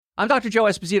I'm Dr. Joe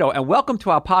Esposito, and welcome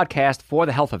to our podcast, For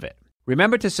the Health of It.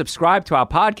 Remember to subscribe to our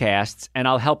podcasts, and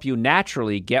I'll help you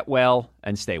naturally get well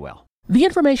and stay well. The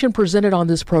information presented on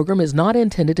this program is not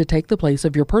intended to take the place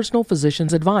of your personal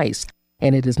physician's advice,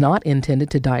 and it is not intended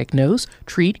to diagnose,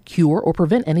 treat, cure, or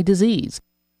prevent any disease.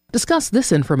 Discuss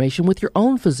this information with your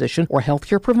own physician or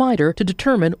healthcare provider to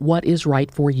determine what is right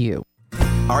for you.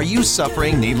 Are you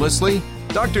suffering needlessly?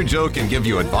 Dr. Joe can give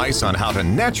you advice on how to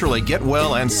naturally get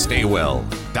well and stay well.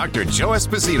 Dr. Joe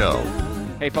Esposito.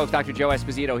 Hey folks, Dr. Joe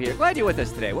Esposito here. Glad you're with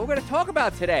us today. What we're going to talk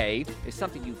about today is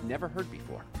something you've never heard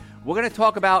before. We're going to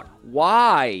talk about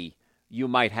why you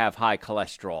might have high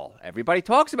cholesterol. Everybody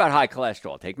talks about high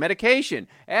cholesterol. Take medication,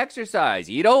 exercise,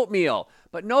 eat oatmeal.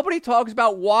 But nobody talks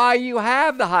about why you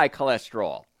have the high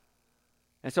cholesterol.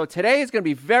 And so today is going to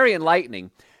be very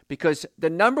enlightening because the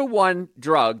number one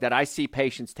drug that I see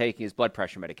patients taking is blood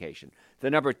pressure medication. The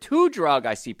number two drug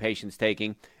I see patients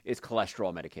taking is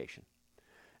cholesterol medication.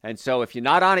 And so if you're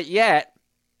not on it yet,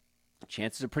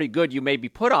 chances are pretty good you may be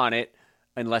put on it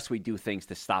unless we do things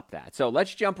to stop that. So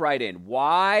let's jump right in.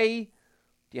 Why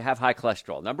do you have high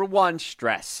cholesterol? Number one,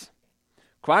 stress.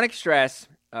 Chronic stress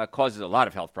causes a lot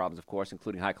of health problems, of course,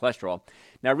 including high cholesterol.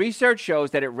 Now, research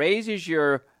shows that it raises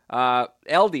your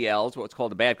LDLs, what's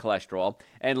called the bad cholesterol,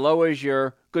 and lowers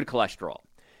your good cholesterol.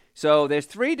 So there's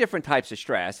three different types of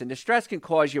stress, and the stress can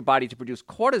cause your body to produce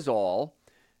cortisol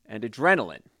and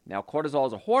adrenaline. Now, cortisol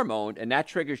is a hormone, and that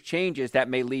triggers changes that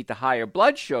may lead to higher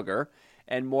blood sugar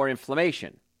and more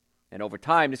inflammation. And over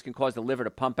time, this can cause the liver to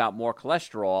pump out more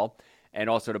cholesterol and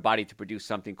also the body to produce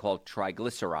something called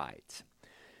triglycerides.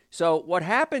 So what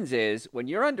happens is when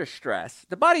you're under stress,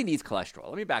 the body needs cholesterol.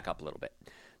 Let me back up a little bit.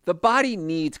 The body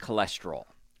needs cholesterol.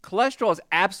 Cholesterol is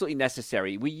absolutely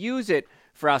necessary. We use it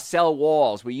for our cell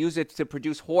walls. We use it to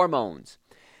produce hormones.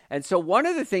 And so one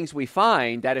of the things we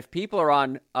find that if people are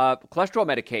on cholesterol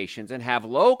medications and have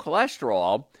low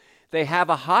cholesterol, they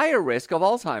have a higher risk of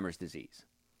Alzheimer's disease.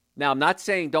 Now, I'm not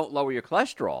saying don't lower your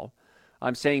cholesterol.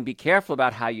 I'm saying be careful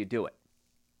about how you do it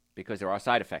because there are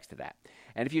side effects to that.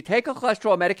 And if you take a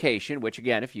cholesterol medication, which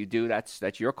again, if you do,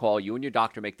 that's your call. You and your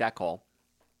doctor make that call.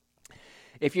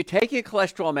 If you're taking a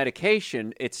cholesterol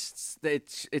medication,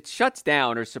 it shuts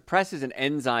down or suppresses an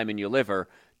enzyme in your liver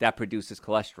that produces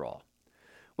cholesterol.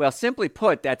 Well, simply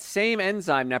put, that same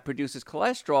enzyme that produces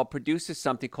cholesterol produces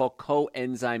something called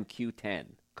coenzyme Q10,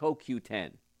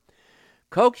 CoQ10.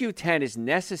 CoQ10 is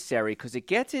necessary because it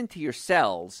gets into your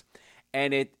cells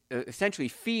and it essentially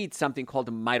feeds something called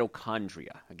the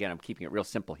mitochondria. Again, I'm keeping it real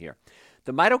simple here.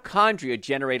 The mitochondria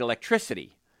generate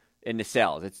electricity in the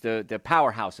cells. It's the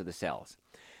powerhouse of the cells.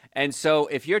 And so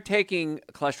if you're taking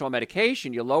cholesterol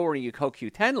medication, you're lowering your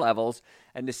CoQ10 levels,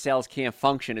 and the cells can't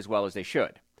function as well as they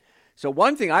should. So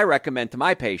one thing I recommend to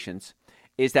my patients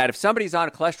is that if somebody's on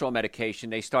a cholesterol medication,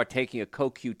 they start taking a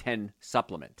CoQ10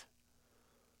 supplement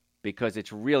because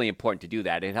it's really important to do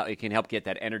that. It can help get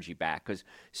that energy back because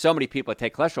so many people that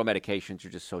take cholesterol medications are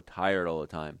just so tired all the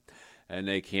time. And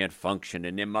they can't function,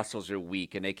 and their muscles are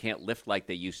weak, and they can't lift like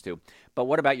they used to. But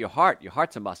what about your heart? Your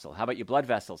heart's a muscle. How about your blood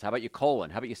vessels? How about your colon?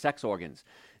 How about your sex organs?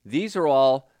 These are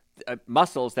all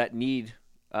muscles that need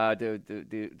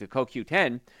the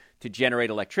CoQ10 to generate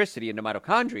electricity in the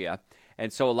mitochondria.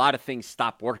 And so a lot of things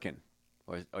stop working,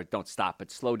 or don't stop,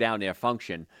 but slow down their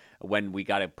function when we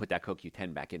got to put that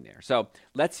CoQ10 back in there. So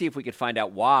let's see if we can find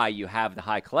out why you have the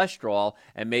high cholesterol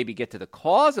and maybe get to the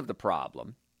cause of the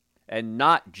problem, and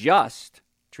not just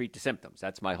treat the symptoms.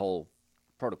 That's my whole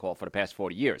protocol for the past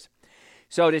 40 years.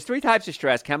 So there's three types of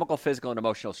stress: chemical, physical, and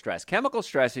emotional stress. Chemical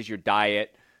stress is your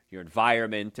diet, your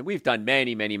environment, and we've done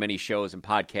many, many, many shows and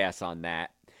podcasts on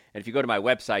that. And if you go to my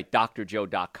website,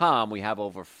 drjoe.com, we have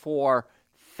over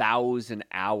 4,000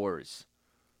 hours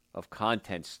of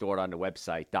content stored on the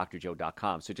website,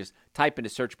 drjoe.com. So just type in the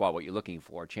search bar what you're looking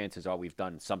for. Chances are we've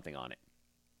done something on it.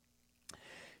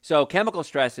 So chemical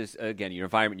stress is, again, your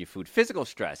environment, your food. Physical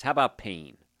stress, how about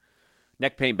pain?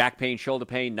 Neck pain, back pain, shoulder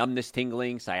pain, numbness,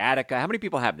 tingling, sciatica. How many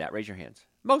people have that? Raise your hands.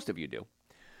 Most of you do.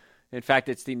 In fact,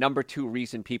 it's the number two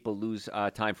reason people lose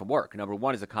time from work. Number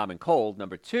one is a common cold.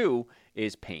 Number two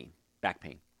is pain, back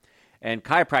pain. And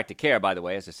chiropractic care, by the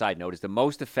way, as a side note, is the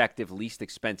most effective, least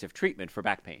expensive treatment for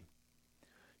back pain.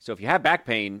 So if you have back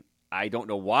pain, I don't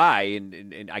know why,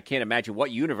 and I can't imagine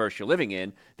what universe you're living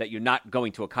in, that you're not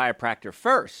going to a chiropractor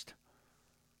first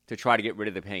to try to get rid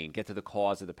of the pain, get to the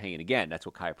cause of the pain. Again, that's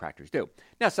what chiropractors do.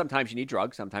 Now, sometimes you need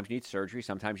drugs, sometimes you need surgery,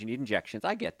 sometimes you need injections.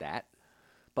 I get that.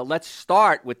 But let's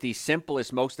start with the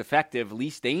simplest, most effective,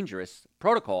 least dangerous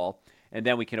protocol, and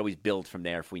then we can always build from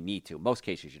there if we need to. Most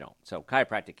cases you don't. So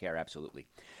chiropractic care, absolutely.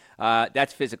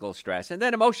 That's physical stress. And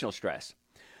then emotional stress.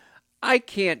 I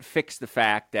can't fix the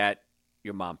fact that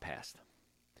your mom passed.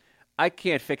 I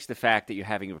can't fix the fact that you're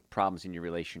having problems in your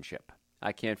relationship.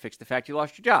 I can't fix the fact you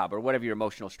lost your job or whatever your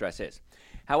emotional stress is.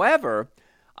 However,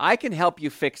 I can help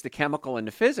you fix the chemical and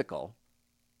the physical.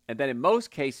 And then in most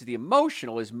cases, the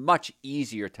emotional is much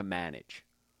easier to manage.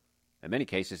 In many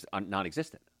cases,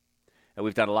 non-existent. And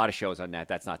we've done a lot of shows on that.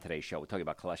 That's not today's show. We're talking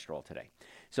about cholesterol today.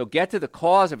 So get to the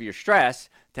cause of your stress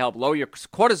to help lower your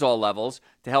cortisol levels,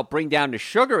 to help bring down the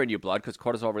sugar in your blood, because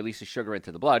cortisol releases sugar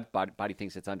into the blood. Body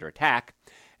thinks it's under attack.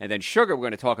 And then sugar, we're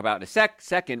going to talk about in a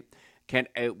second,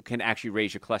 can actually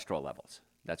raise your cholesterol levels.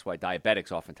 That's why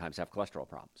diabetics oftentimes have cholesterol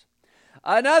problems.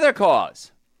 Another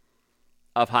cause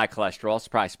of high cholesterol,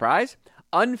 surprise, surprise,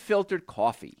 unfiltered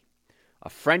coffee. A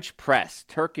French press,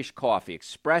 Turkish coffee,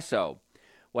 espresso.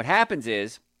 What happens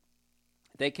is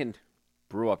they can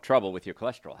brew up trouble with your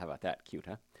cholesterol. How about that? Cute,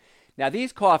 huh? Now,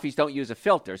 these coffees don't use a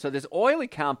filter. So there's oily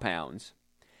compounds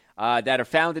that are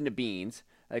found in the beans.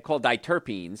 They're called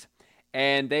diterpenes,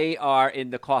 and they are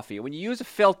in the coffee. When you use a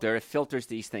filter, it filters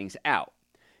these things out.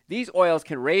 These oils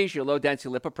can raise your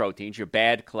low-density lipoproteins, your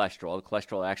bad cholesterol. The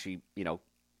cholesterol actually,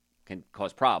 can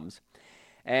cause problems.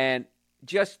 And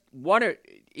just one or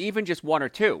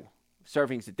two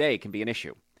servings a day can be an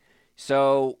issue.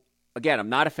 So, again, I'm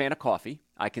not a fan of coffee.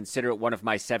 I consider it one of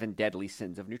my 7 deadly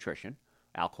sins of nutrition: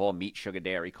 alcohol, meat, sugar,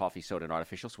 dairy, coffee, soda, and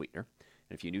artificial sweetener.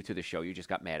 And if you're new to the show, you just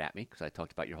got mad at me because I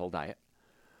talked about your whole diet.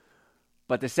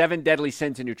 But the 7 deadly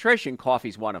sins of nutrition,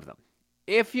 coffee's one of them.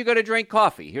 If you're going to drink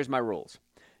coffee, here's my rules.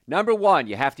 Number 1,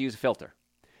 you have to use a filter.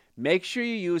 Make sure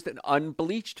you use an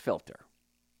unbleached filter,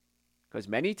 because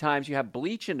many times you have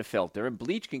bleach in the filter, and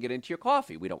bleach can get into your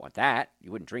coffee. We don't want that.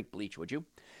 You wouldn't drink bleach, would you?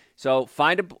 So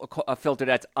find a filter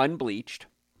that's unbleached.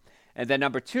 And then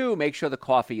number 2, make sure the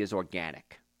coffee is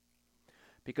organic.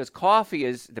 Because coffee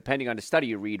is, depending on the study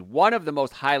you read, one of the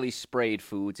most highly sprayed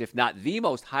foods, if not the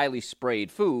most highly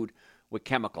sprayed food with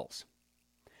chemicals.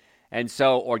 And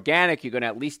so organic, you're going to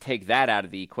at least take that out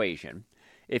of the equation.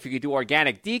 If you could do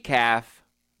organic decaf,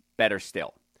 better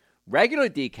still. Regular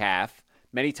decaf,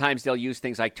 many times they'll use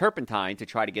things like turpentine to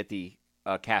try to get the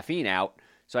caffeine out.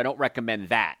 So I don't recommend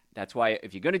that. That's why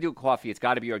if you're going to do coffee, it's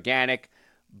got to be organic.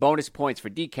 Bonus points for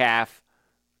decaf.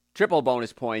 Triple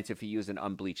bonus points if you use an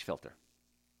unbleached filter.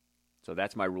 So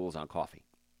that's my rules on coffee.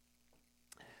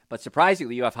 But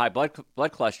surprisingly, you have high blood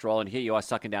cholesterol, and here you are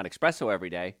sucking down espresso every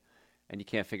day, and you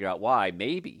can't figure out why.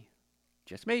 Maybe,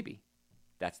 just maybe,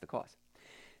 that's the cause.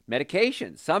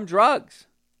 Medications, some drugs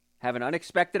have an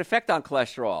unexpected effect on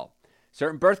cholesterol.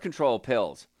 Certain birth control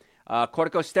pills,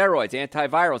 corticosteroids,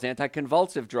 antivirals,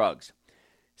 anticonvulsive drugs.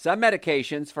 Some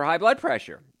medications for high blood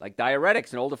pressure, like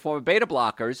diuretics and older form of beta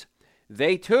blockers,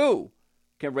 they too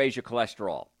can raise your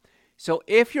cholesterol. So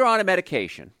if you're on a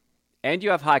medication and you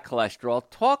have high cholesterol,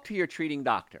 talk to your treating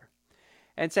doctor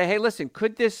and say, hey, listen,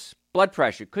 could this blood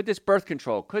pressure, could this birth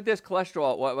control, could this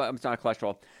cholesterol, well, it's not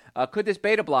cholesterol, could this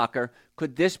beta blocker,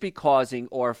 could this be causing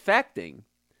or affecting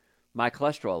my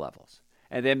cholesterol levels?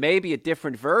 And there may be a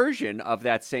different version of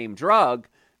that same drug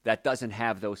that doesn't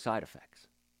have those side effects.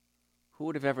 Who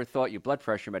would have ever thought your blood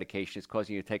pressure medication is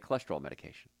causing you to take cholesterol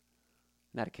medication?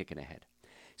 Not a kick in the head.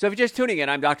 So if you're just tuning in,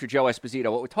 I'm Dr. Joe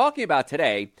Esposito. What we're talking about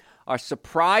today are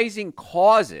surprising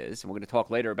causes, and we're going to talk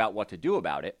later about what to do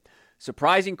about it,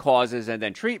 surprising causes and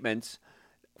then treatments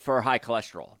for high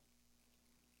cholesterol.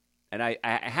 And it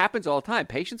happens all the time.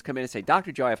 Patients come in and say,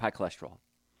 Dr. Joe, I have high cholesterol.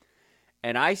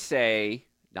 And I say,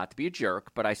 not to be a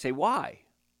jerk, but I say, why?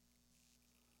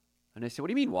 And they say, what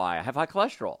do you mean why? I have high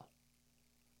cholesterol.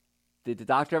 Did the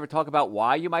doctor ever talk about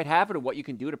why you might have it or what you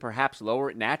can do to perhaps lower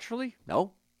it naturally?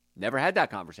 No, never had that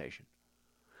conversation.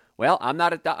 Well, I'm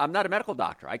not a medical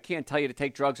doctor. I can't tell you to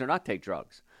take drugs or not take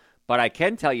drugs. But I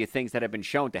can tell you things that have been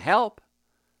shown to help.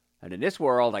 And in this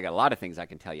world, I got a lot of things I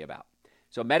can tell you about.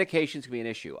 So medications can be an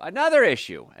issue. Another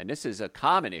issue, and this is a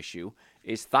common issue,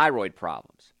 is thyroid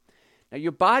problems. Now,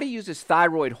 your body uses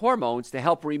thyroid hormones to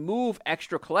help remove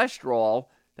extra cholesterol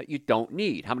that you don't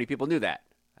need. How many people knew that?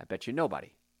 I bet you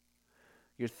nobody.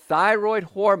 Your thyroid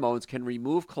hormones can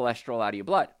remove cholesterol out of your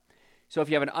blood. So if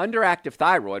you have an underactive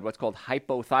thyroid, what's called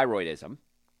hypothyroidism,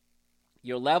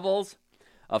 your levels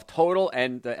of total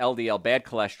and the LDL, bad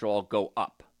cholesterol, go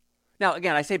up. Now,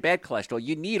 again, I say bad cholesterol.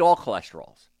 You need all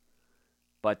cholesterols.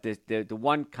 But the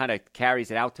one kind of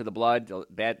carries it out to the blood,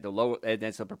 the low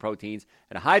density lipoproteins,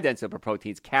 and the high density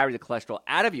lipoproteins carry the cholesterol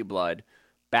out of your blood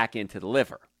back into the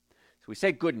liver. So we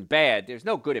say good and bad. There's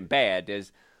no good and bad.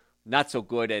 There's not so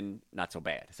good and not so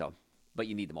bad. But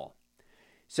you need them all.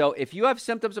 So if you have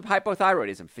symptoms of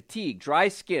hypothyroidism, fatigue, dry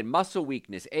skin, muscle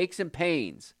weakness, aches and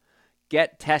pains,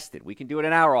 get tested. We can do it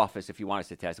in our office if you want us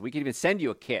to test it. We can even send you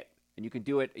a kit and you can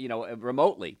do it,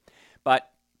 remotely. But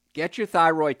get your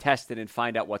thyroid tested and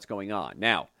find out what's going on.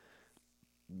 Now,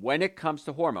 when it comes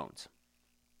to hormones,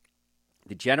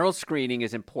 the general screening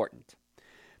is important.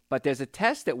 But there's a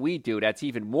test that we do that's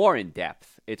even more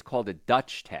in-depth. It's called a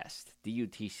Dutch test,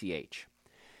 D-U-T-C-H.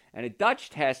 And a Dutch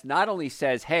test not only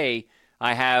says, hey,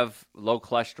 I have low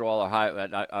cholesterol or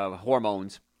high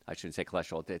hormones. I shouldn't say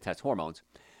cholesterol. It tests hormones.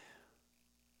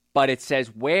 But it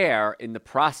says where in the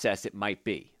process it might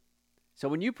be. So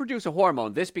when you produce a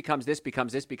hormone, this becomes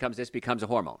a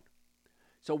hormone.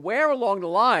 So where along the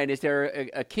line is there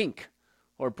a kink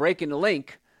or break in the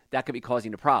link that could be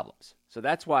causing the problems? So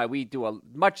that's why we do a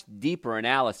much deeper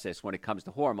analysis when it comes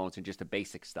to hormones than just the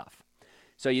basic stuff.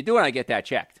 So you do want to get that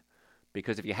checked.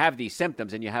 Because if you have these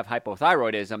symptoms and you have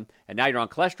hypothyroidism, and now you're on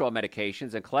cholesterol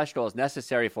medications, and cholesterol is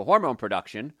necessary for hormone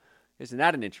production, isn't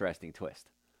that an interesting twist?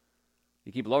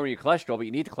 You keep lowering your cholesterol, but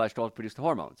you need the cholesterol to produce the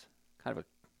hormones. Kind of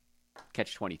a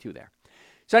catch-22 there.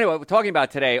 So anyway, what we're talking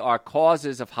about today are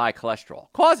causes of high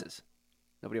cholesterol. Causes.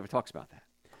 Nobody ever talks about that.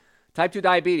 Type 2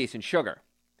 diabetes and sugar.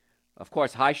 Of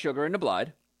course, high sugar in the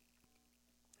blood.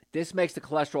 This makes the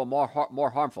cholesterol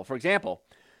more harmful. For example,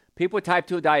 people with type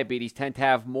 2 diabetes tend to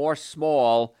have more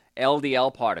small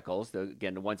LDL particles, the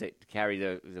ones that carry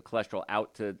the cholesterol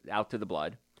out to the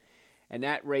blood, and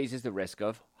that raises the risk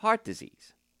of heart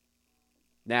disease.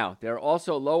 Now, there are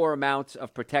also lower amounts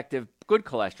of protective good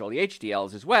cholesterol, the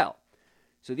HDLs, as well.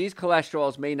 So these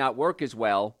cholesterols may not work as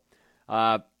well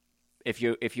if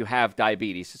you have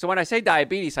diabetes. So when I say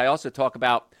diabetes, I also talk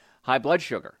about high blood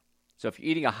sugar. So if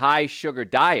you're eating a high sugar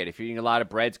diet, if you're eating a lot of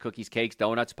breads, cookies, cakes,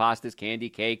 donuts, pastas, candy,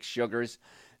 cakes, sugars,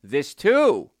 this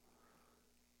too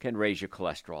can raise your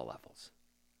cholesterol levels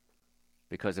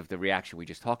because of the reaction we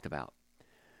just talked about.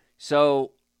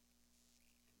 So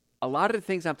a lot of the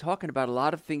things I'm talking about, a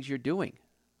lot of things you're doing.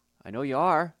 I know you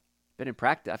are. Been in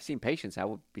practice. I've seen patients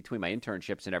between my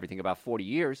internships and everything about 40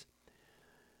 years.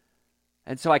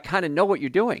 And so I kind of know what you're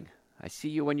doing. I see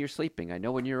you when you're sleeping. I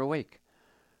know when you're awake.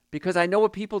 Because I know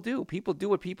what people do. People do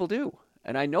what people do.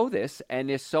 And I know this, and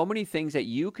there's so many things that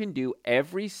you can do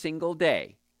every single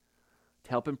day to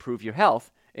help improve your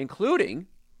health, including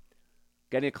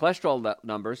getting the cholesterol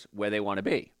numbers where they want to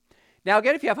be. Now,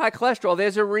 again, if you have high cholesterol,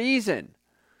 there's a reason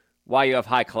why you have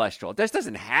high cholesterol. This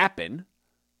doesn't happen.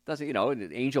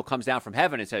 An angel comes down from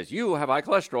heaven and says, you have high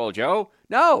cholesterol, Joe.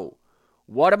 No.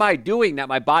 What am I doing that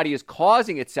my body is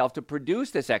causing itself to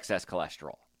produce this excess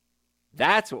cholesterol?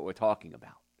 That's what we're talking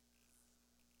about.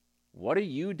 What are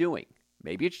you doing?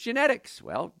 Maybe it's genetics.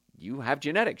 Well, you have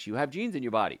genetics. You have genes in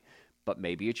your body. But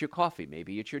maybe it's your coffee.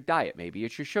 Maybe it's your diet. Maybe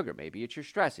it's your sugar. Maybe it's your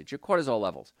stress. It's your cortisol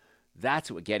levels.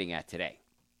 That's what we're getting at today.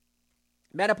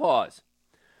 Menopause.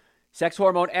 Sex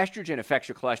hormone estrogen affects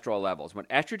your cholesterol levels. When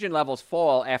estrogen levels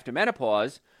fall after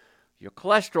menopause, your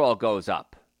cholesterol goes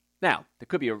up. Now, there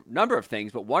could be a number of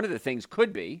things, but one of the things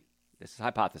could be, this is a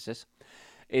hypothesis,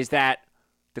 is that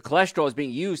the cholesterol is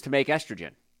being used to make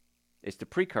estrogen. It's the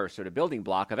precursor, the building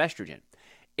block of estrogen.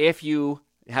 If you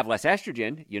have less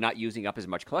estrogen, you're not using up as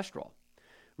much cholesterol.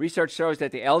 Research shows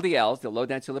that the LDLs, the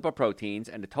low-density lipoproteins,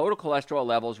 and the total cholesterol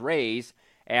levels raise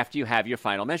after you have your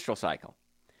final menstrual cycle.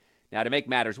 Now, to make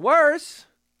matters worse,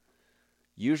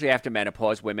 usually after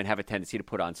menopause, women have a tendency to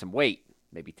put on some weight,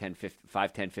 maybe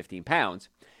 5, 10, 15 pounds.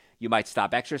 You might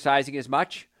stop exercising as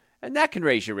much, and that can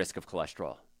raise your risk of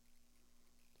cholesterol.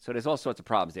 So there's all sorts of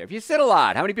problems there. If you sit a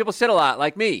lot, how many people sit a lot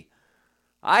like me?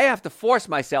 I have to force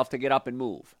myself to get up and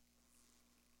move.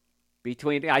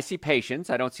 I see patients.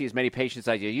 I don't see as many patients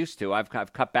as I used to. I've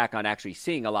cut back on actually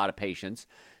seeing a lot of patients.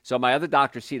 So my other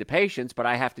doctors see the patients, but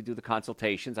I have to do the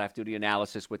consultations. I have to do the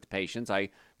analysis with the patients. I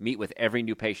meet with every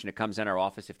new patient that comes in our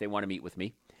office if they want to meet with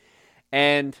me.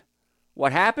 And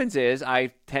what happens is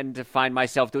I tend to find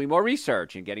myself doing more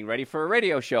research and getting ready for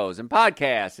radio shows and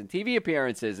podcasts and TV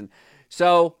appearances. And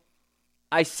so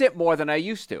I sit more than I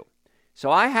used to. So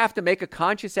I have to make a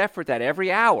conscious effort that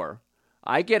every hour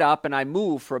I get up and I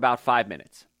move for about 5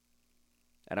 minutes.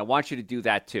 And I want you to do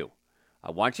that too.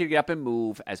 I want you to get up and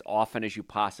move as often as you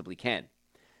possibly can.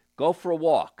 Go for a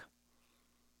walk.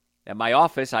 At my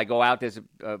office, I go out. There's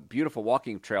a beautiful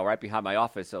walking trail right behind my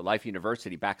office. Life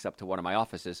University backs up to one of my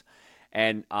offices.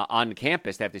 And on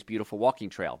campus, they have this beautiful walking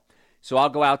trail. So I'll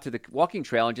go out to the walking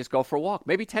trail and just go for a walk.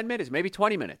 Maybe 10 minutes, maybe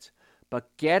 20 minutes.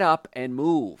 But get up and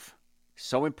move.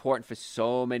 So important for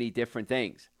so many different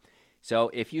things.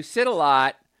 So if you sit a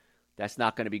lot, that's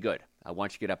not going to be good. I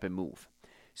want you to get up and move.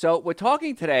 So we're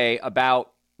talking today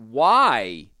about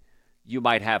why you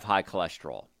might have high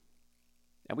cholesterol.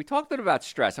 And we talked a little about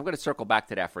stress. I'm going to circle back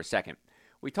to that for a second.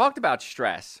 We talked about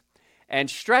stress. And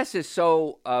stress is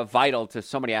so vital to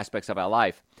so many aspects of our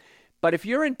life But if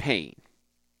you're in pain,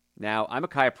 now I'm a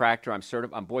chiropractor,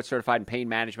 I'm board certified in pain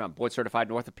management, I'm board certified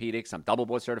in orthopedics, I'm double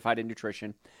board certified in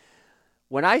nutrition.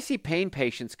 When I see pain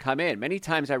patients come in, many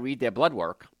times I read their blood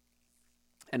work,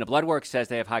 and the blood work says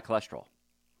they have high cholesterol.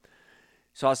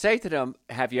 So I'll say to them,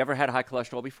 have you ever had high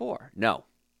cholesterol before? No.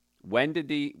 When did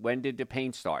the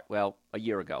pain start? Well, a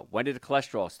year ago. When did the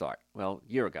cholesterol start? Well,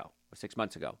 a year ago or 6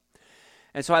 months ago.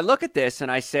 And so I look at this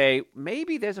and I say,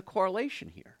 maybe there's a correlation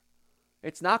here.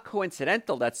 It's not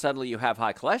coincidental that suddenly you have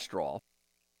high cholesterol.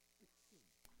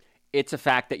 It's a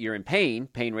fact that you're in pain.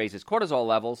 Pain raises cortisol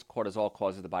levels. Cortisol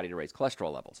causes the body to raise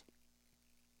cholesterol levels.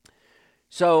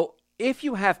 So if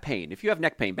you have pain, if you have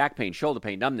neck pain, back pain, shoulder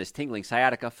pain, numbness, tingling,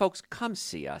 sciatica, folks, come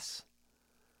see us.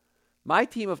 My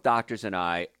team of doctors and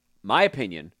I, my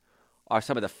opinion, are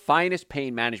some of the finest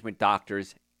pain management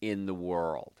doctors in the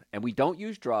world. And we don't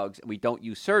use drugs and we don't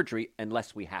use surgery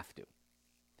unless we have to.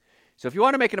 So if you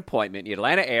want to make an appointment in the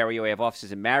Atlanta area, we have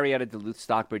offices in Marietta, Duluth,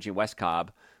 Stockbridge, and West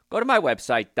Cobb. Go to my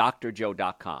website,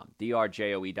 drjoe.com,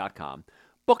 drjoe.com.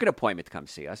 Book an appointment to come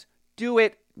see us. Do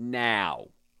it now.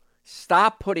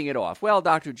 Stop putting it off. Well,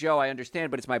 Dr. Joe, I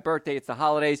understand, but it's my birthday, it's the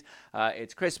holidays,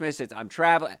 it's Christmas, I'm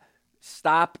traveling.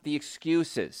 Stop the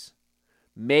excuses.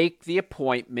 Make the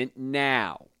appointment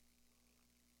now.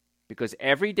 Because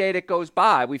every day that goes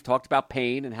by, we've talked about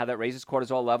pain and how that raises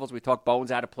cortisol levels. We talked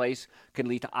bones out of place can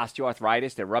lead to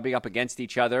osteoarthritis. They're rubbing up against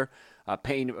each other.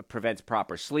 Pain prevents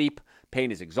proper sleep.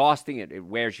 Pain is exhausting. It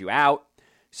wears you out.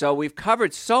 So we've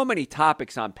covered so many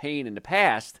topics on pain in the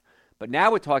past, but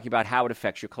now we're talking about how it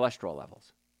affects your cholesterol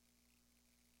levels.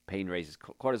 Pain raises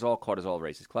cortisol. Cortisol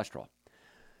raises cholesterol.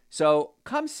 So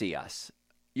come see us.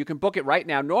 You can book it right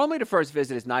now. Normally the first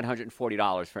visit is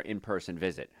 $940 for an in-person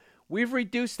visit. We've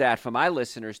reduced that for my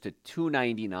listeners to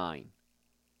 $299.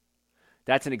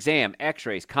 That's an exam,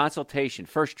 x-rays, consultation,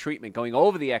 first treatment, going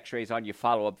over the x-rays on your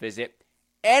follow-up visit,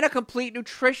 and a complete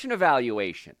nutrition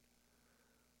evaluation.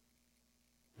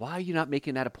 Why are you not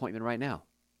making that appointment right now?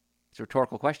 It's a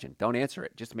rhetorical question. Don't answer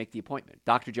it. Just make the appointment.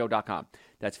 drjoe.com.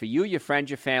 That's for you, your friends,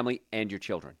 your family, and your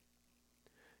children.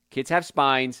 Kids have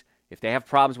spines. If they have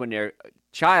problems when they're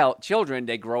children,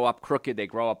 they grow up crooked. They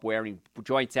grow up wearing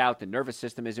joints out. The nervous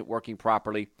system isn't working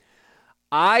properly.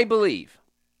 I believe,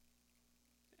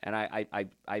 and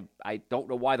I don't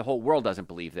know why the whole world doesn't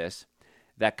believe this,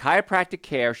 that chiropractic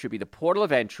care should be the portal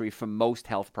of entry for most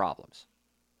health problems.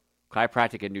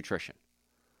 Chiropractic and nutrition.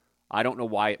 I don't know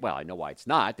why. Well, I know why it's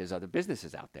not. There's other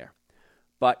businesses out there.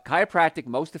 But chiropractic,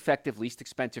 most effective, least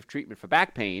expensive treatment for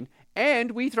back pain,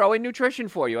 and we throw in nutrition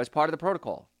for you as part of the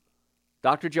protocol.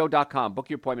 drjoe.com. Book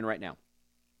your appointment right now.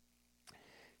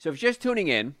 So if you're just tuning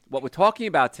in, what we're talking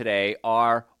about today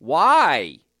are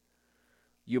why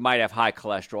you might have high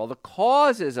cholesterol, the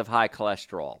causes of high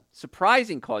cholesterol,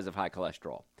 surprising cause of high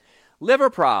cholesterol. Liver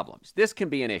problems. This can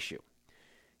be an issue.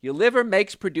 Your liver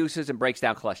makes, produces, and breaks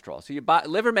down cholesterol. So your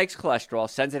liver makes cholesterol,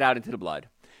 sends it out into the blood,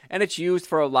 and it's used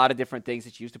for a lot of different things.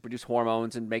 It's used to produce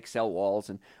hormones and make cell walls,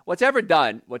 and whatever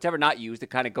not used,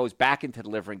 it kind of goes back into the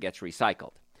liver and gets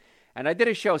recycled. And I did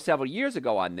a show several years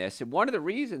ago on this, and one of the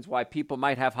reasons why people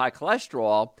might have high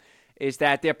cholesterol is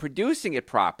that they're producing it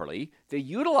properly, they're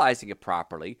utilizing it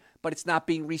properly, but it's not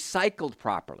being recycled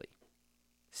properly.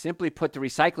 Simply put, the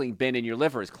recycling bin in your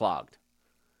liver is clogged.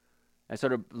 And so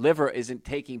the liver isn't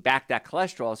taking back that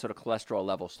cholesterol, so the cholesterol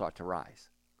levels start to rise.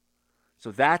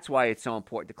 So that's why it's so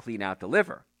important to clean out the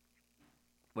liver.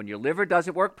 When your liver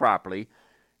doesn't work properly,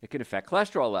 it can affect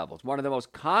cholesterol levels. One of the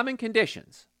most common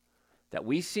conditions that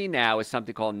we see now is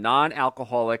something called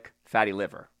non-alcoholic fatty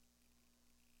liver.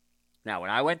 Now, when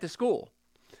I went to school,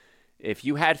 if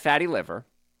you had fatty liver,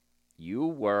 you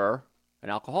were an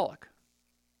alcoholic.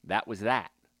 That was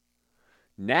that.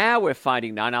 Now we're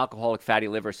finding non-alcoholic fatty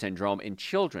liver syndrome in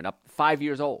children up to 5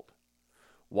 years old.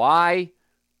 Why?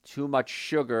 Too much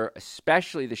sugar,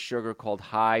 especially the sugar called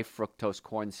high fructose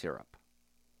corn syrup.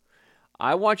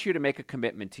 I want you to make a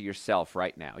commitment to yourself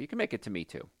right now. You can make it to me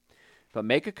too. But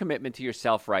make a commitment to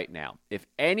yourself right now. If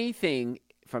anything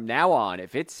from now on,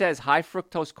 if it says high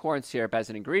fructose corn syrup as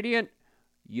an ingredient,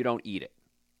 you don't eat it.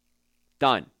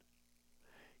 Done.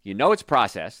 You know it's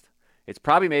processed. It's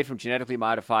probably made from genetically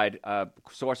modified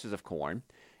sources of corn.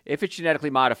 If it's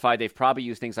genetically modified, they've probably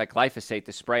used things like glyphosate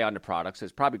to spray on the products.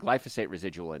 There's probably glyphosate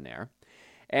residual in there.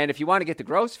 And if you want to get the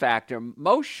gross factor,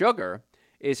 most sugar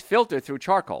is filtered through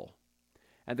charcoal.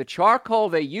 And the charcoal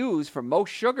they use for most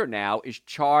sugar now is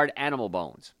charred animal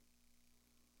bones.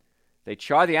 They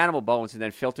char the animal bones and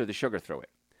then filter the sugar through it.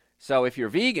 So if you're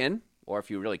vegan, or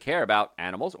if you really care about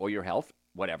animals or your health,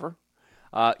 whatever,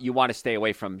 you want to stay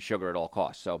away from sugar at all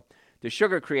costs. So the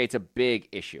sugar creates a big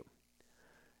issue.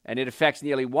 and it affects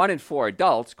nearly 1 in 4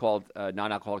 adults, called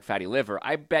non-alcoholic fatty liver.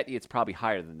 I bet you it's probably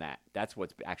higher than that. That's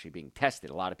what's actually being tested.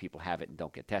 A lot of people have it and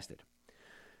don't get tested.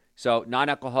 So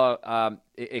non-alcoholic,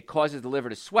 it causes the liver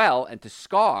to swell and to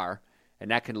scar, and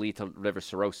that can lead to liver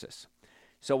cirrhosis.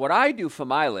 So what I do for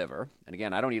my liver, and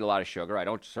again, I don't eat a lot of sugar. I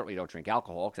certainly don't drink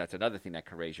alcohol, because that's another thing that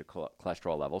can raise your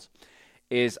cholesterol levels,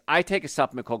 is I take a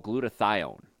supplement called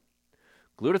glutathione.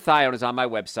 Glutathione is on my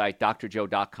website,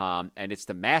 drjoe.com, and it's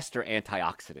the master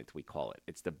antioxidant, we call it.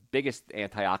 It's the biggest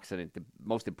antioxidant, the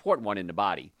most important one in the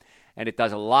body, and it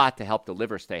does a lot to help the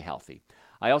liver stay healthy.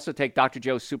 I also take Dr.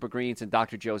 Joe's Super Greens and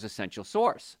Dr. Joe's Essential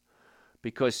Source,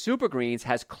 because Super Greens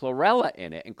has chlorella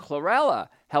in it, and chlorella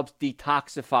helps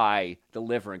detoxify the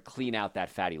liver and clean out that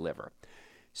fatty liver.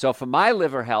 So for my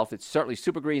liver health, it's certainly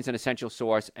Super Greens and Essential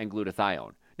Source and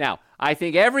glutathione. Now, I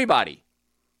think everybody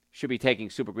should be taking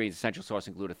Super Greens, Essential Source,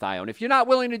 and glutathione. If you're not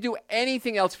willing to do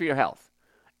anything else for your health,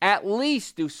 at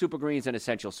least do Super Greens and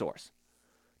Essential Source.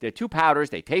 They're 2 powders.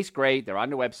 They taste great. They're on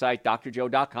the website,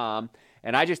 drjoe.com.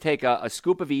 And I just take a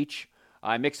scoop of each.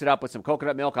 I mix it up with some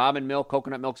coconut milk, almond milk.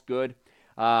 Coconut milk's good.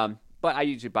 But I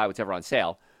usually buy whatever on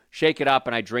sale. Shake it up,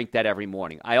 and I drink that every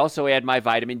morning. I also add my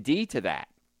vitamin D to that,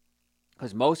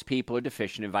 because most people are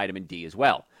deficient in vitamin D as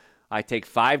well. I take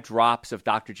 5 drops of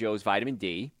Dr. Joe's vitamin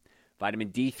D, vitamin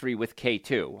D3 with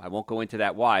K2. I won't go into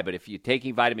that why, but if you're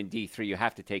taking vitamin D3, you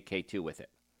have to take K2 with it.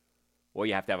 Or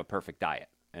you have to have a perfect diet.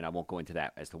 And I won't go into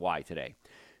that as to why today.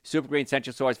 Super Green,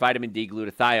 Essential Source, vitamin D,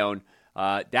 glutathione.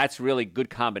 That's really good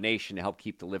combination to help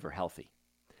keep the liver healthy.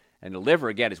 And the liver,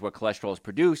 again, is where cholesterol is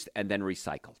produced and then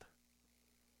recycled.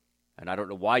 And I don't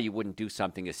know why you wouldn't do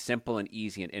something as simple and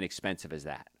easy and inexpensive as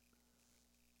that.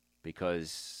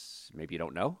 Because maybe you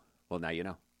don't know. Well, now you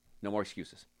know. No more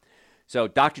excuses. So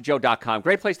drjoe.com,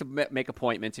 great place to make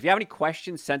appointments. If you have any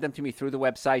questions, send them to me through the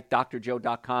website,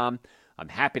 drjoe.com. I'm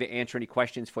happy to answer any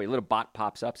questions for you. A little bot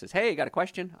pops up, says, hey, you got a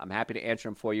question? I'm happy to answer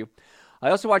them for you. I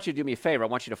also want you to do me a favor. I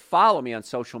want you to follow me on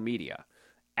social media,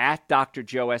 at Dr.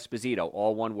 Joe Esposito,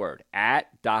 all one word,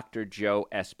 at Dr. Joe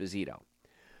Esposito.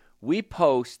 We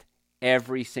post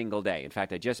every single day. In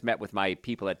fact, I just met with my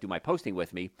people that do my posting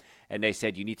with me, and they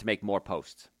said, you need to make more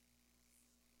posts.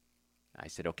 I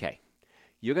said, okay.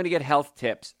 You're going to get health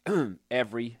tips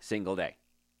every single day.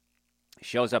 It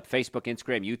shows up Facebook,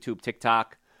 Instagram, YouTube,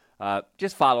 TikTok.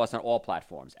 Just follow us on all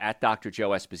platforms, at Dr.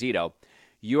 Joe Esposito.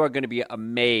 You are going to be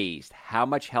amazed how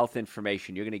much health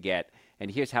information you're going to get,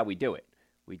 and here's how we do it.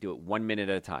 We do it 1 minute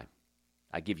at a time.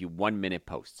 I give you 1 minute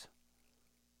posts.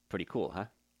 Pretty cool, huh?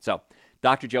 So,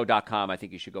 drjoe.com, I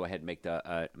think you should go ahead and make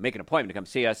an appointment to come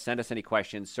see us. Send us any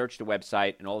questions. Search the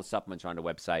website, and all the supplements are on the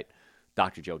website,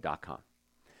 drjoe.com.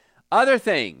 Other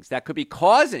things that could be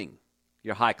causing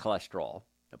your high cholesterol.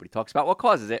 Nobody talks about what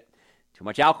causes it. Too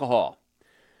much alcohol.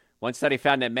 One study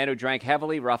found that men who drank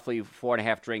heavily, roughly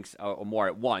 4.5 drinks or more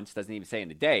at once, doesn't even say in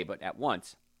a day, but at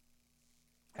once,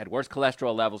 had worse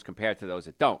cholesterol levels compared to those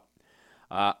that don't.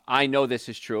 I know this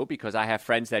is true because I have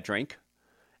friends that drink,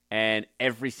 and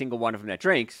every single one of them that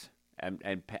drinks,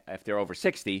 and if they're over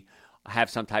 60, have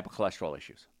some type of cholesterol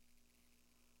issues.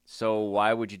 So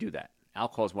why would you do that?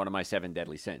 Alcohol is one of my 7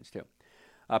 deadly sins, too.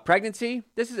 Pregnancy,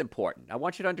 this is important. I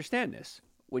want you to understand this.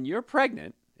 When you're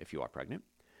pregnant, if you are pregnant,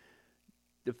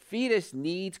 the fetus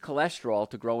needs cholesterol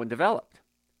to grow and develop.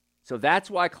 So that's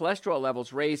why cholesterol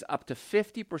levels raise up to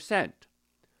 50%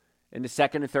 in the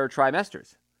 2nd and 3rd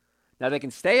trimesters. Now, they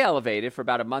can stay elevated for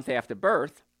about a month after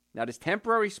birth. Now, this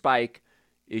temporary spike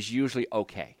is usually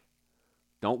okay.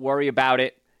 Don't worry about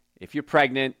it. If you're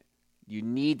pregnant, you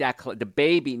need that. The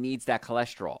baby needs that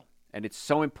cholesterol. And it's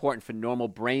so important for normal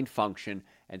brain function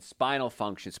and spinal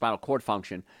cord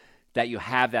function, that you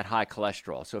have that high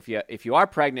cholesterol. So if you are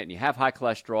pregnant and you have high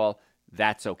cholesterol,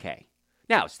 that's okay.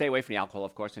 Now, stay away from the alcohol,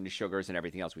 of course, and the sugars and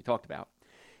everything else we talked about.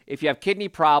 If you have kidney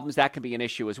problems, that can be an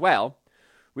issue as well.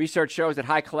 Research shows that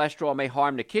high cholesterol may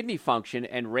harm the kidney function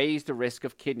and raise the risk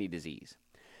of kidney disease.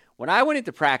 When I went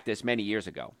into practice many years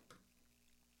ago,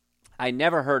 I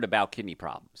never heard about kidney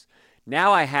problems.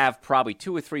 Now I have probably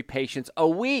 2 or 3 patients a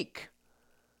week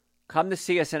come to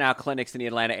see us in our clinics in the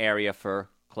Atlanta area for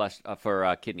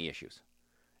kidney issues.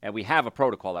 And we have a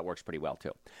protocol that works pretty well,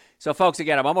 too. So, folks,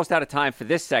 again, I'm almost out of time for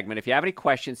this segment. If you have any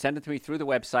questions, send them to me through the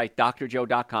website,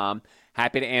 drjoe.com.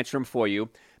 Happy to answer them for you.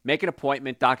 Make an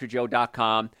appointment,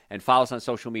 drjoe.com, and follow us on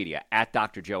social media, at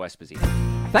Dr. Joe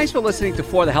Esposito. Thanks for listening to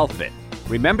For the Health of It.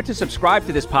 Remember to subscribe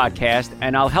to this podcast,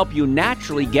 and I'll help you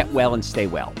naturally get well and stay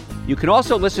well. You can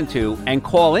also listen to and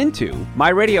call into my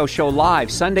radio show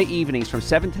live Sunday evenings from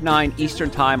 7 to 9 Eastern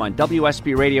Time on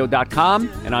WSBRadio.com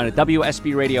and on a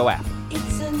WSB Radio app.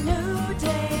 It's a new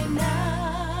day now.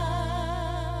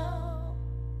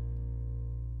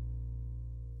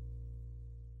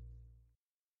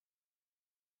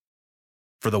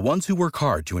 For the ones who work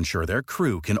hard to ensure their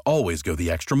crew can always go the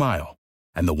extra mile,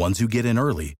 and the ones who get in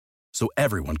early so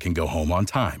everyone can go home on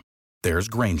time, there's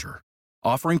Grainger,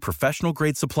 offering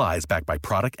professional-grade supplies backed by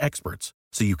product experts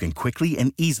so you can quickly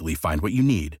and easily find what you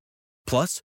need.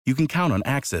 Plus, you can count on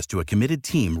access to a committed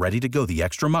team ready to go the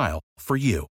extra mile for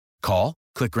you. Call,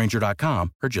 click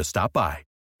Grainger.com, or just stop by.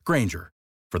 Grainger,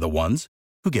 for the ones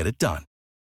who get it done.